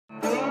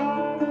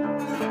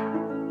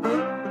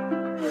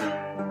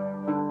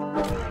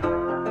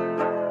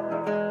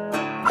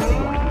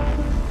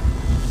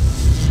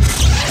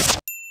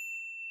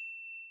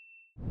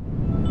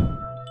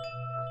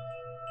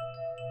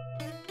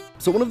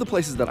So one of the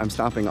places that I'm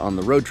stopping on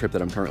the road trip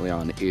that I'm currently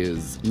on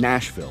is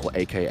Nashville,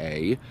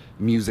 aka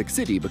Music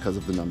City, because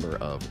of the number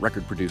of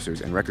record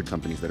producers and record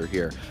companies that are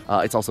here.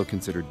 It's also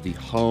considered the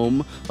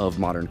home of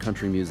modern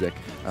country music,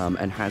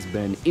 and has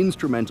been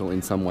instrumental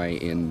in some way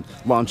in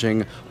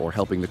launching or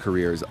helping the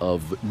careers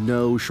of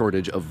no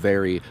shortage of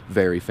very,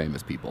 very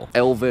famous people.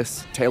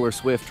 Elvis, Taylor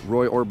Swift,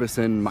 Roy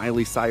Orbison,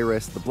 Miley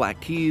Cyrus, the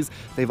Black Keys,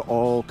 they've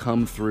all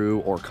come through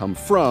or come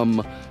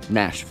from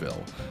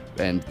Nashville.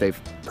 And they've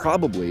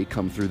probably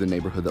come through the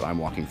neighborhood that I'm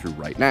walking through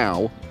right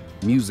now,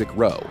 Music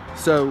Row.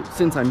 So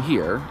since I'm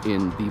here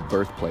in the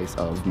birthplace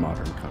of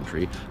modern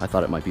country, I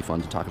thought it might be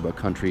fun to talk about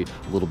country,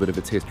 a little bit of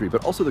its history,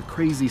 but also the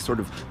crazy sort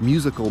of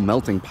musical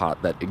melting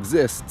pot that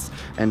exists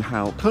and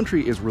how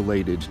country is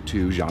related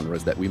to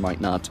genres that we might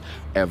not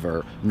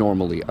ever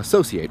normally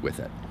associate with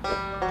it.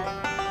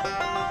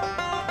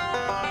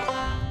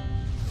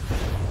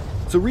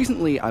 So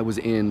recently I was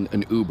in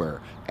an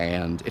Uber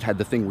and it had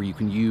the thing where you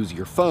can use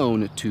your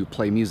phone to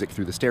play music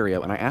through the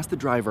stereo, and I asked the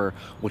driver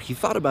what he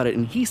thought about it,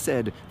 and he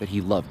said that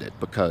he loved it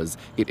because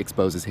it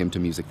exposes him to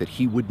music that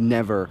he would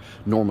never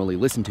normally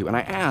listen to. And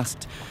I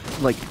asked,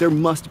 like, there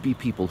must be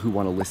people who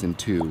want to listen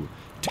to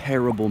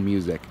terrible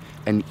music,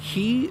 and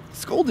he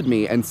scolded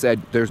me and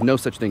said there's no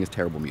such thing as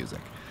terrible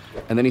music.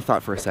 And then he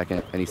thought for a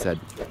second and he said,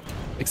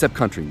 except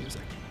country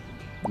music.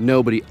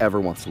 Nobody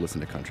ever wants to listen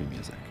to country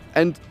music.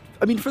 And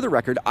I mean, for the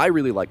record, I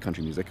really like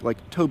country music.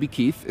 Like, Toby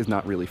Keith is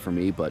not really for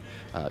me, but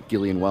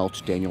Gillian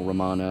Welch, Daniel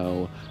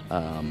Romano,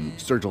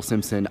 Sturgill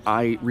Simpson,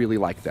 I really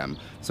like them.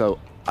 So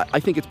I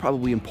think it's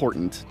probably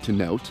important to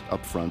note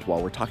up front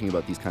while we're talking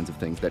about these kinds of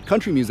things that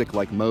country music,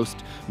 like most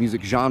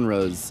music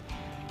genres,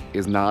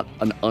 is not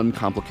an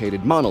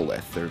uncomplicated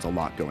monolith. There's a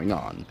lot going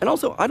on. And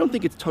also, I don't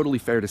think it's totally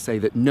fair to say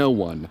that no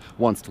one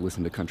wants to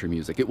listen to country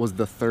music. It was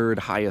the third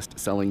highest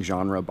selling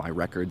genre by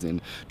records in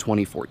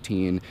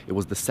 2014. It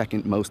was the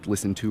second most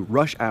listened to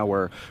rush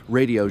hour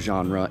radio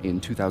genre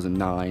in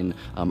 2009.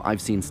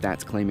 I've seen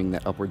stats claiming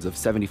that upwards of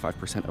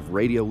 75% of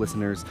radio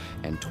listeners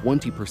and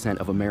 20%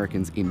 of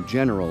Americans in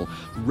general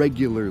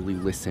regularly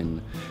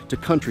listen to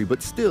country.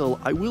 But still,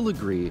 I will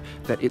agree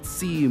that it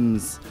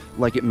seems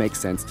like it makes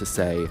sense to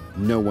say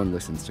no one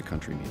listens to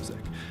country music.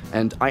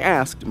 And I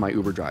asked my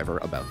Uber driver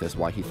about this,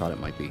 why he thought it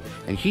might be,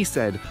 and he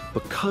said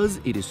because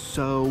it is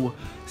so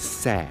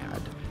sad.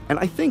 And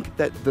I think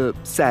that the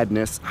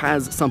sadness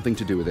has something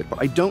to do with it,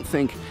 but I don't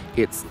think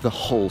it's the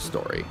whole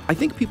story. I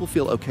think people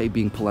feel okay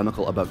being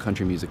polemical about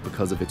country music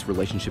because of its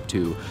relationship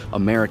to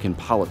American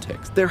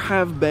politics. There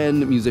have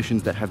been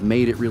musicians that have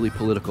made it really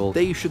political.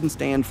 They shouldn't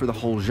stand for the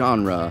whole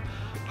genre.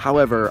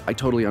 However, I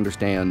totally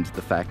understand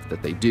the fact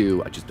that they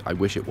do. I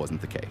wish it wasn't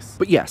the case.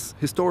 But yes,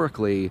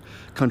 historically,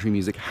 country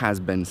music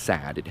has been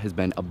sad. It has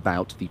been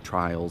about the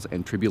trials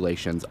and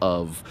tribulations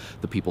of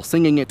the people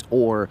singing it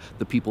or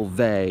the people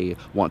they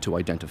want to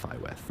identify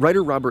with.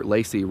 Writer Robert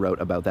Lacey wrote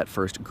about that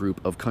first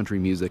group of country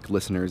music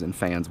listeners and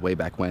fans way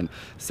back when,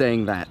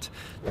 saying that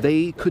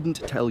they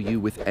couldn't tell you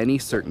with any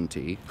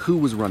certainty who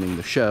was running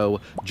the show,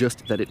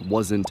 just that it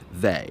wasn't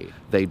they.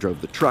 They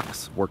drove the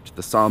trucks, worked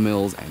the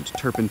sawmills and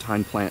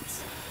turpentine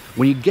plants.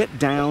 When you get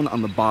down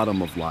on the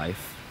bottom of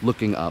life,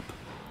 looking up,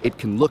 it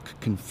can look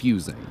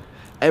confusing.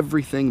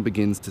 Everything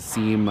begins to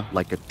seem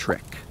like a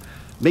trick.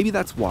 Maybe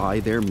that's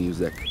why their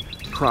music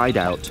cried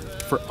out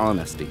for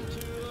honesty,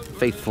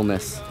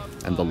 faithfulness,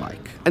 and the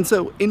like. And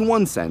so, in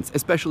one sense,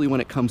 especially when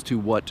it comes to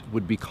what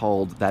would be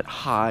called that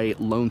high,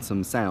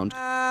 lonesome sound,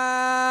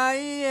 I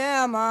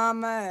am a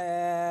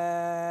man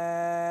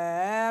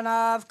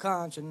of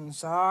conscience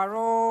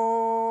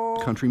sorrow.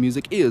 Country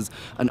music is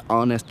an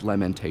honest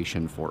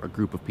lamentation for a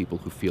group of people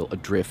who feel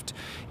adrift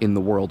in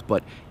the world,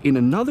 but in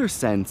another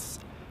sense,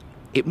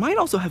 it might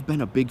also have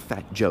been a big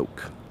fat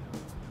joke.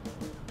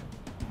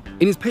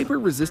 In his paper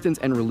Resistance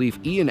and Relief,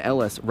 Ian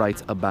Ellis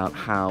writes about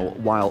how,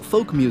 while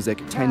folk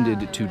music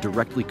tended to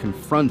directly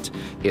confront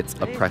its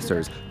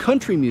oppressors,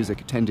 country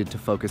music tended to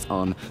focus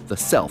on the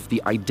self,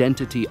 the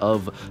identity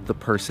of the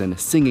person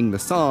singing the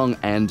song,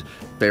 and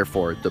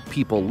therefore the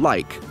people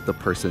like the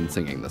person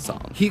singing the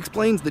song. He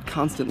explains that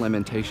constant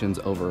lamentations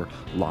over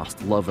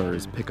lost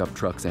lovers, pickup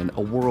trucks, and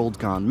a world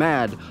gone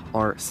mad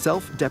are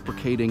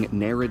self-deprecating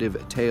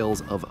narrative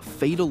tales of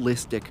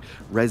fatalistic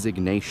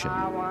resignation.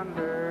 I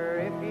wonder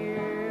if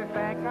you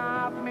think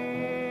of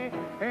me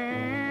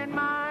in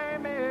my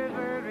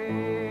misery.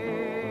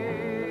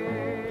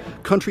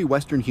 Country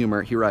western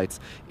humor, he writes,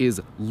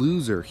 is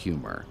loser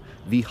humor,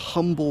 the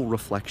humble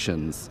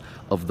reflections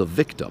of the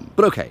victim.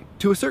 But okay,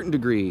 to a certain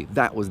degree,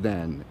 that was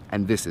then,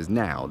 and this is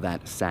now.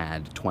 That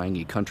sad,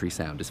 twangy country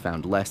sound is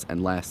found less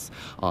and less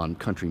on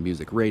country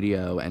music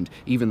radio and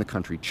even the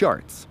country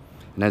charts.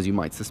 And as you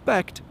might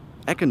suspect,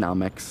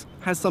 economics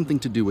has something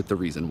to do with the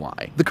reason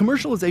why. The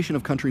commercialization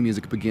of country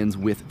music begins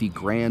with the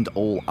Grand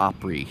Ole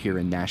Opry here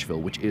in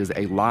Nashville, which is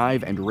a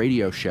live and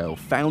radio show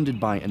founded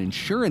by an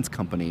insurance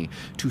company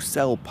to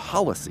sell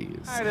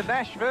policies. All right, in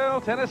Nashville,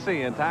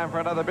 Tennessee, in time for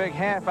another big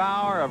half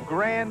hour of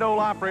Grand Ole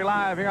Opry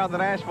live here on the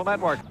Nashville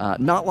Network.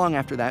 Not long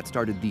after that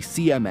started the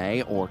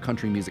CMA, or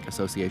Country Music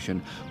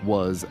Association,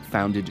 was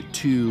founded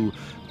to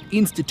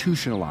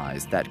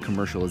institutionalize that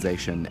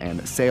commercialization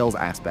and sales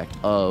aspect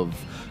of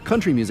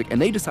country music,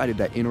 and they decided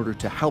that in order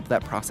to help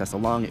that process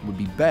along, it would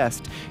be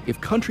best if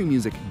country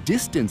music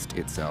distanced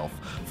itself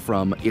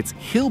from its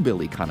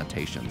hillbilly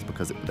connotations,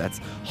 because that's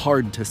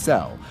hard to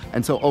sell.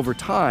 And so over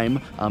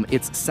time,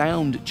 its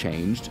sound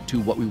changed to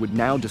what we would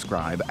now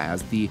describe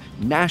as the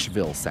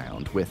Nashville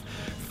sound, with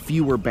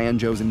fewer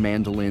banjos and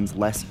mandolins,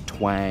 less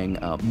twang,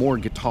 more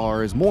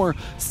guitars, more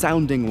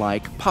sounding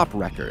like pop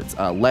records,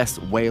 less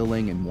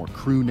wailing and more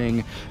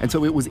crooning. And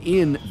so it was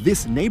in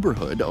this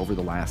neighborhood over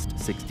the last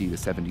 60 to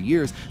 70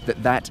 years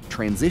that that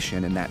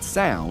transition and that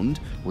sound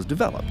was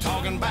developed.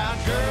 Talking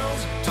about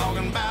girls,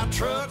 talking about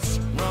trucks,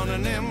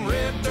 running them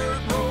red dirt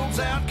roads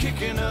out,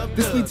 kicking up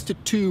This leads to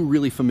two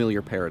really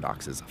familiar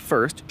paradoxes.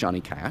 First, Johnny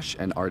Cash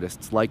and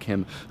artists like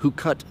him who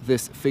cut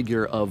this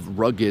figure of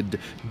rugged,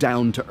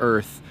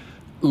 down-to-earth,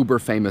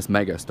 uber-famous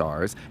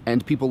megastars,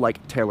 and people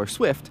like Taylor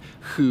Swift,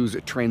 whose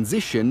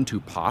transition to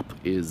pop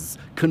is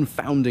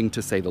confounding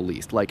to say the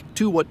least. Like,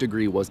 to what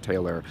degree was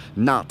Taylor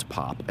not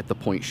pop at the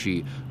point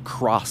she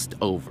crossed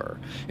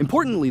over?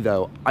 Importantly,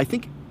 though, I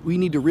think we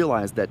need to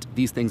realize that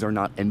these things are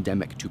not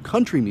endemic to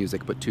country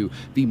music, but to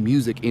the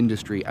music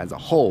industry as a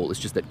whole. It's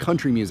just that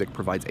country music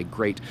provides a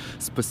great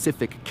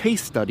specific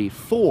case study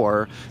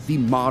for the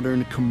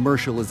modern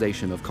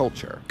commercialization of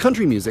culture.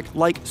 Country music,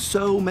 like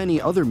so many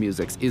other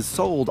musics, is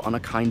sold on a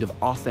kind of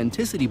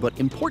authenticity, but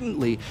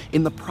importantly,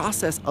 in the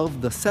process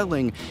of the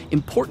selling,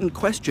 important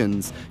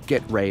questions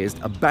get raised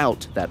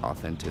about that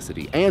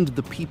authenticity and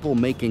the people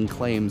making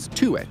claims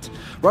to it.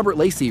 Robert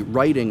Lacey,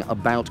 writing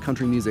about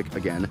country music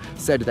again,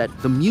 said that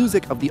the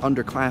music of the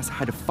underclass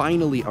had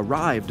finally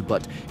arrived,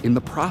 but in the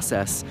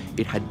process,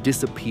 it had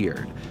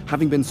disappeared,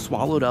 having been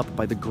swallowed up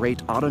by the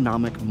great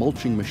autonomic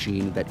mulching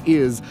machine that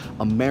is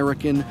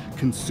American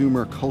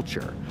consumer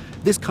culture.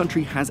 This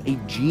country has a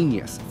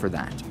genius for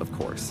that, of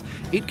course.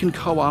 It can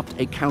co-opt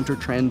a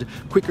counter-trend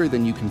quicker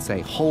than you can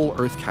say Whole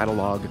Earth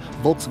Catalog,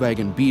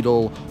 Volkswagen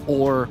Beetle,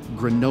 or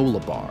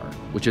granola bar,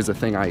 which is a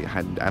thing I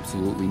had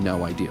absolutely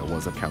no idea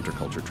was a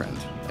counterculture trend,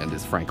 and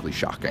is frankly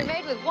shocking.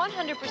 They're made with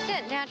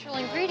 100% natural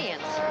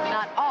ingredients.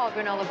 Not all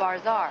granola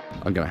bars are.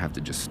 I'm gonna have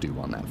to just stew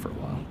on that for a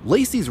while.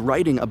 Lacey's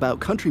writing about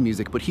country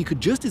music, but he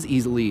could just as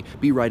easily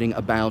be writing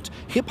about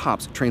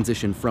hip-hop's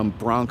transition from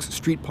Bronx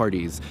street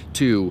parties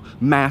to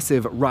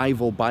massive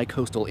rival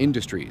bi-coastal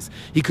industries.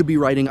 He could be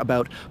writing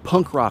about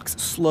punk rock's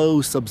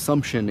slow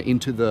subsumption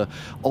into the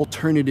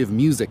alternative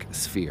music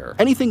sphere.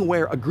 Anything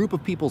where a group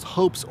of people's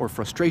hopes or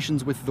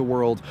frustrations with the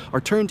world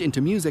are turned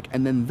into music,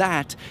 and then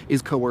that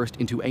is coerced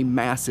into a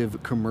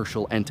massive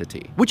commercial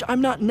entity. Which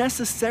I'm not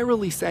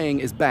necessarily saying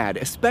is bad,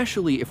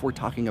 especially if we're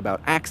talking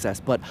about access,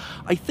 but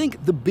I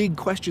think the big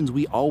questions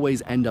we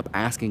always end up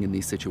asking in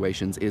these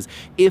situations is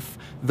if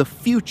the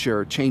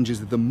future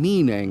changes the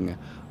meaning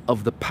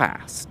of the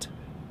past.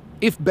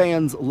 If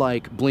bands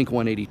like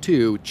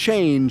Blink-182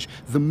 change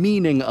the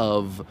meaning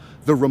of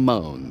the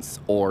Ramones,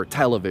 or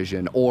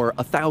Television, or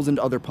 1,000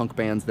 other punk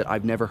bands that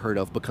I've never heard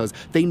of because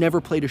they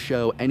never played a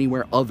show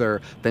anywhere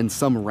other than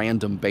some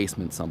random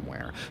basement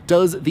somewhere.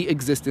 Does the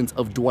existence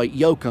of Dwight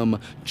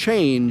Yoakam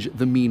change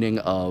the meaning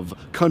of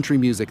country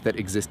music that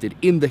existed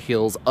in the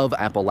hills of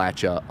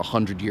Appalachia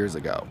 100 years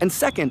ago? And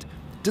second,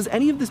 does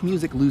any of this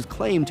music lose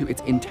claim to its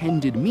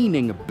intended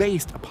meaning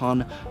based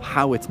upon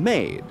how it's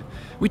made?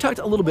 We talked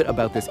a little bit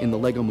about this in the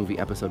Lego Movie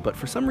episode, but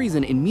for some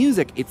reason in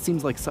music it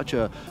seems like such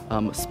a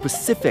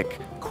specific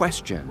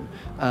question.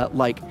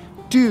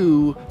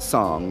 Do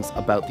songs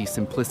about the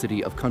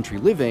simplicity of country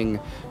living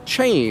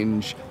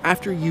change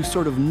after you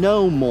sort of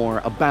know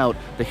more about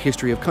the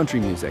history of country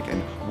music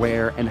and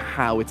where and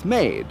how it's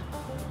made?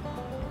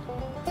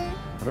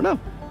 I don't know.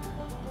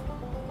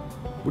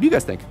 What do you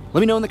guys think? Let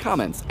me know in the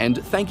comments, and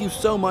thank you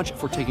so much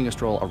for taking a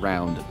stroll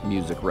around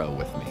Music Row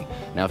with me.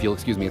 Now, if you'll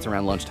excuse me, it's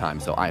around lunchtime,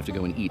 so I have to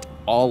go and eat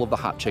all of the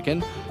hot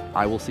chicken.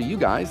 I will see you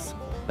guys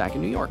back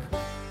in New York.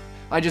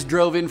 I just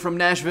drove in from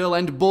Nashville,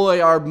 and boy,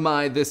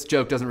 this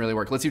joke doesn't really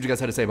work. Let's see what you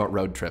guys had to say about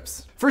road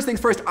trips. First things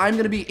first, I'm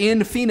gonna be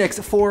in Phoenix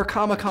for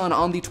Comicon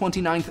on the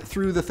 29th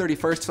through the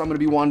 31st, so I'm gonna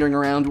be wandering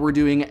around. We're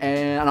doing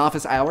an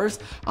office hours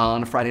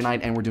on Friday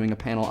night, and we're doing a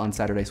panel on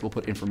Saturday, so we'll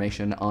put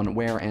information on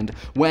where and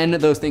when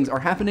those things are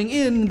happening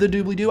in the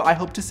doobly-doo. I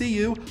hope to see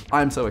you.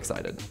 I'm so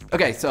excited.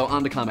 Okay, so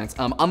on to comments.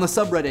 On the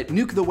subreddit,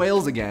 Nuke the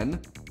Whales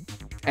Again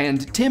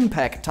and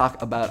Timpek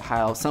talk about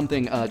how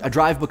a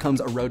drive becomes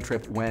a road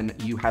trip when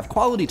you have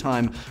quality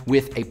time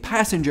with a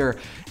passenger.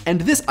 And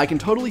this, I can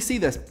totally see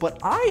this, but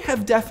I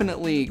have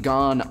definitely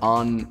gone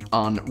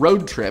on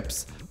road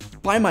trips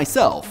by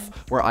myself,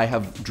 where I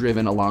have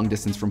driven a long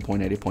distance from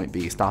point A to point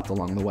B, stopped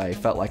along the way,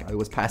 felt like I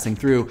was passing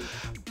through,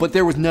 but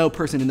there was no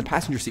person in the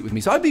passenger seat with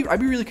me. So I'd be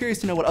really curious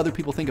to know what other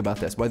people think about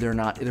this, whether or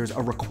not there's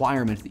a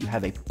requirement that you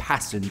have a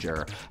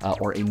passenger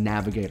or a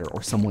navigator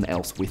or someone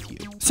else with you.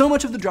 So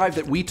much of the drive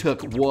that we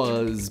took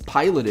was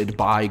piloted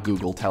by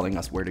Google telling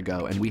us where to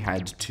go, and we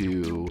had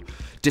to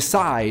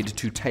decide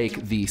to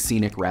take the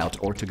scenic route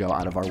or to go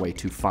out of our way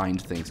to find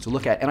things to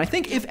look at. And I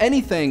think, if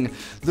anything,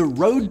 the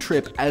road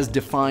trip as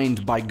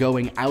defined by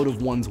going out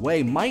of one's way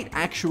highway might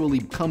actually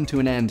come to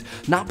an end,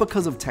 not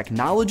because of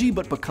technology,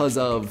 but because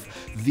of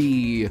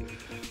the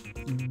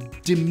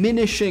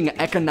diminishing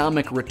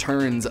economic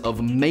returns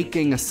of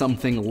making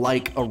something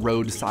like a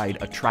roadside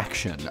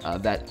attraction.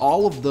 That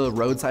all of the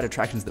roadside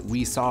attractions that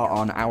we saw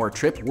on our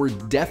trip were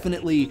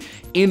definitely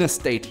in a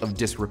state of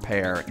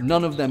disrepair.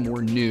 None of them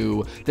were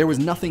new. There was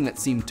nothing that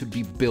seemed to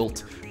be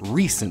built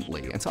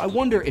recently. And so I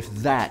wonder if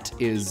that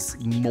is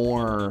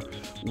more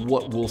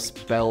what will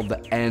spell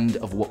the end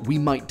of what we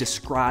might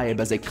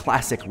describe as a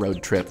classic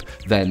road trip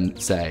than,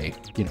 say,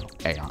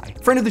 AI.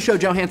 Friend of the show,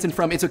 Joe Hansen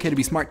from It's Okay to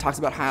Be Smart, talks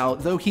about how,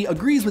 though he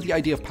agrees with the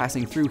idea of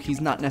passing through,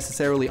 he's not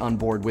necessarily on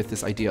board with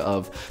this idea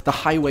of the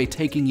highway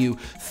taking you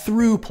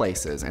through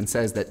places, and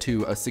says that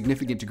to a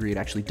significant degree it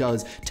actually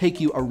does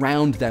take you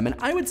around them. And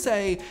I would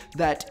say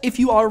that if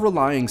you are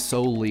relying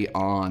solely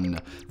on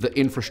the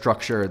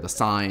infrastructure, the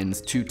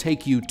signs, to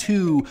take you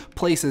to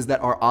places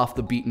that are off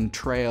the beaten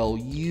trail,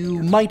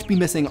 you might be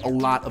missing a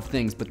lot of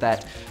things. But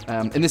that,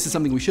 and this is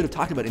something we should have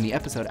talked about in the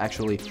episode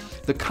actually,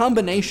 the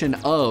combination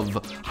of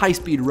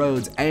high-speed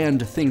roads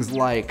and things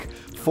like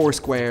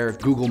Foursquare,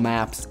 Google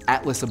Maps,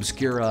 Atlas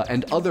Obscura,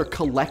 and other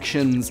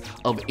collections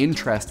of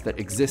interest that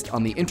exist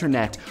on the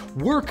internet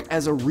work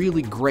as a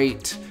really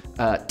great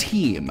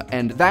team.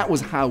 And that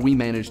was how we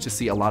managed to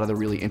see a lot of the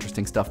really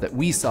interesting stuff that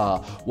we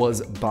saw,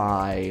 was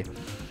by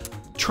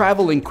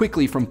traveling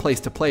quickly from place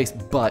to place,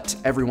 but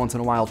every once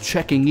in a while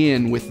checking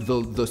in with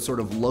the sort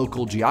of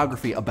local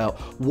geography about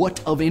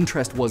what of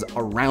interest was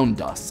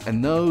around us.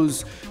 And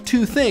those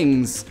two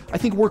things, I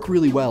think, work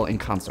really well in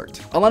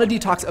concert. Alana D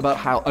talks about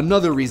how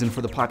another reason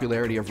for the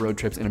popularity of road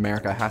trips in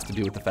America has to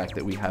do with the fact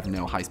that we have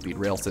no high-speed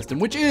rail system,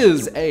 which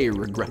is a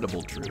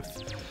regrettable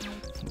truth.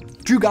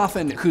 Drew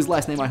Goffin, whose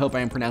last name I hope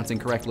I am pronouncing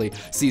correctly,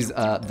 sees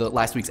the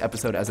last week's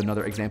episode as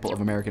another example of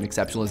American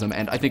exceptionalism,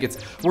 and I think it's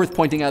worth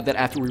pointing out that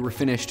after we were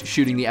finished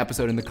shooting the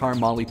episode in the car,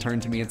 Molly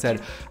turned to me and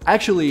said,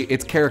 actually,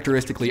 it's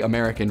characteristically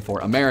American for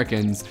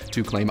Americans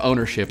to claim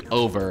ownership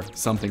over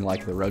something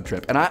like the road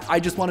trip. And I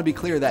just want to be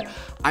clear that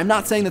I'm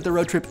not saying that the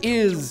road trip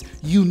is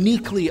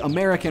uniquely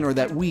American or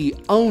that we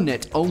own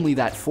it, only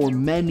that for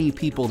many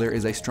people there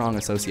is a strong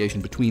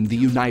association between the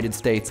United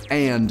States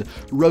and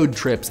road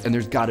trips, and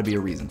there's got to be a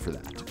reason for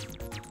that.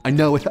 I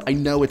know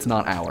it's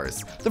not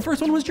ours. The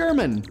first one was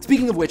German.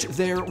 Speaking of which,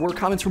 there were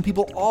comments from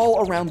people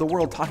all around the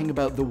world talking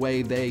about the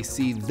way they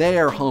see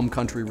their home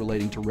country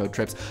relating to road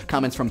trips.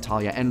 Comments from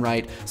Talia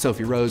Enright,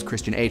 Sophie Rose,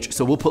 Christian H.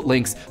 So we'll put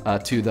links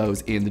to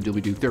those in the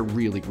doobly-doo. They're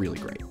really, really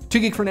great. To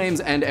Geek for Names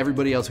and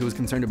everybody else who was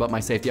concerned about my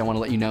safety, I want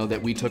to let you know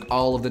that we took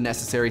all of the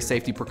necessary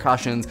safety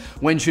precautions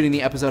when shooting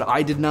the episode.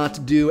 I did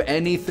not do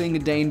anything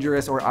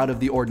dangerous or out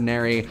of the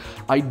ordinary.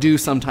 I do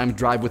sometimes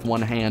drive with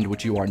one hand,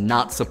 which you are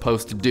not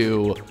supposed to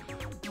do,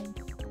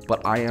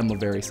 but I am a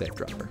very safe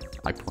driver,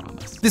 I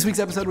promise. This week's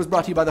episode was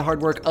brought to you by the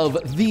hard work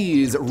of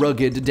these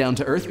rugged,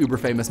 down-to-earth,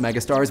 uber-famous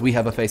megastars. We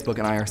have a Facebook,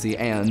 an IRC,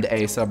 and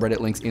a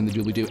subreddit, links in the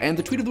doobly-doo. And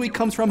the tweet of the week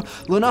comes from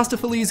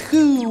Lonostophiles,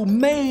 who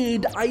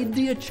made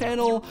Idea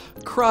Channel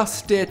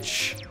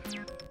cross-stitch,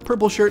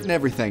 purple shirt and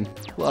everything.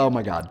 Oh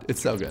my god,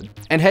 it's so good.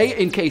 And hey,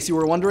 in case you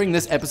were wondering,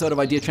 this episode of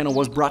Idea Channel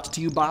was brought to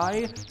you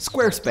by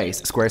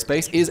Squarespace.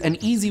 Squarespace is an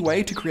easy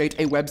way to create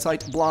a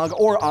website, blog,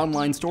 or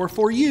online store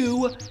for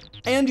you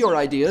and your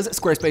ideas.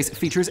 Squarespace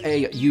features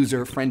a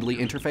user-friendly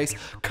interface,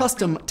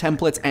 custom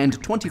templates, and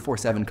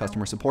 24/7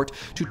 customer support.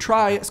 To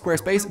try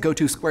Squarespace, go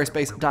to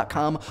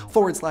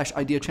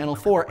squarespace.com/Idea Channel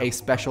for a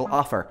special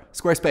offer.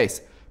 Squarespace,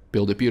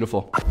 build it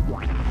beautiful.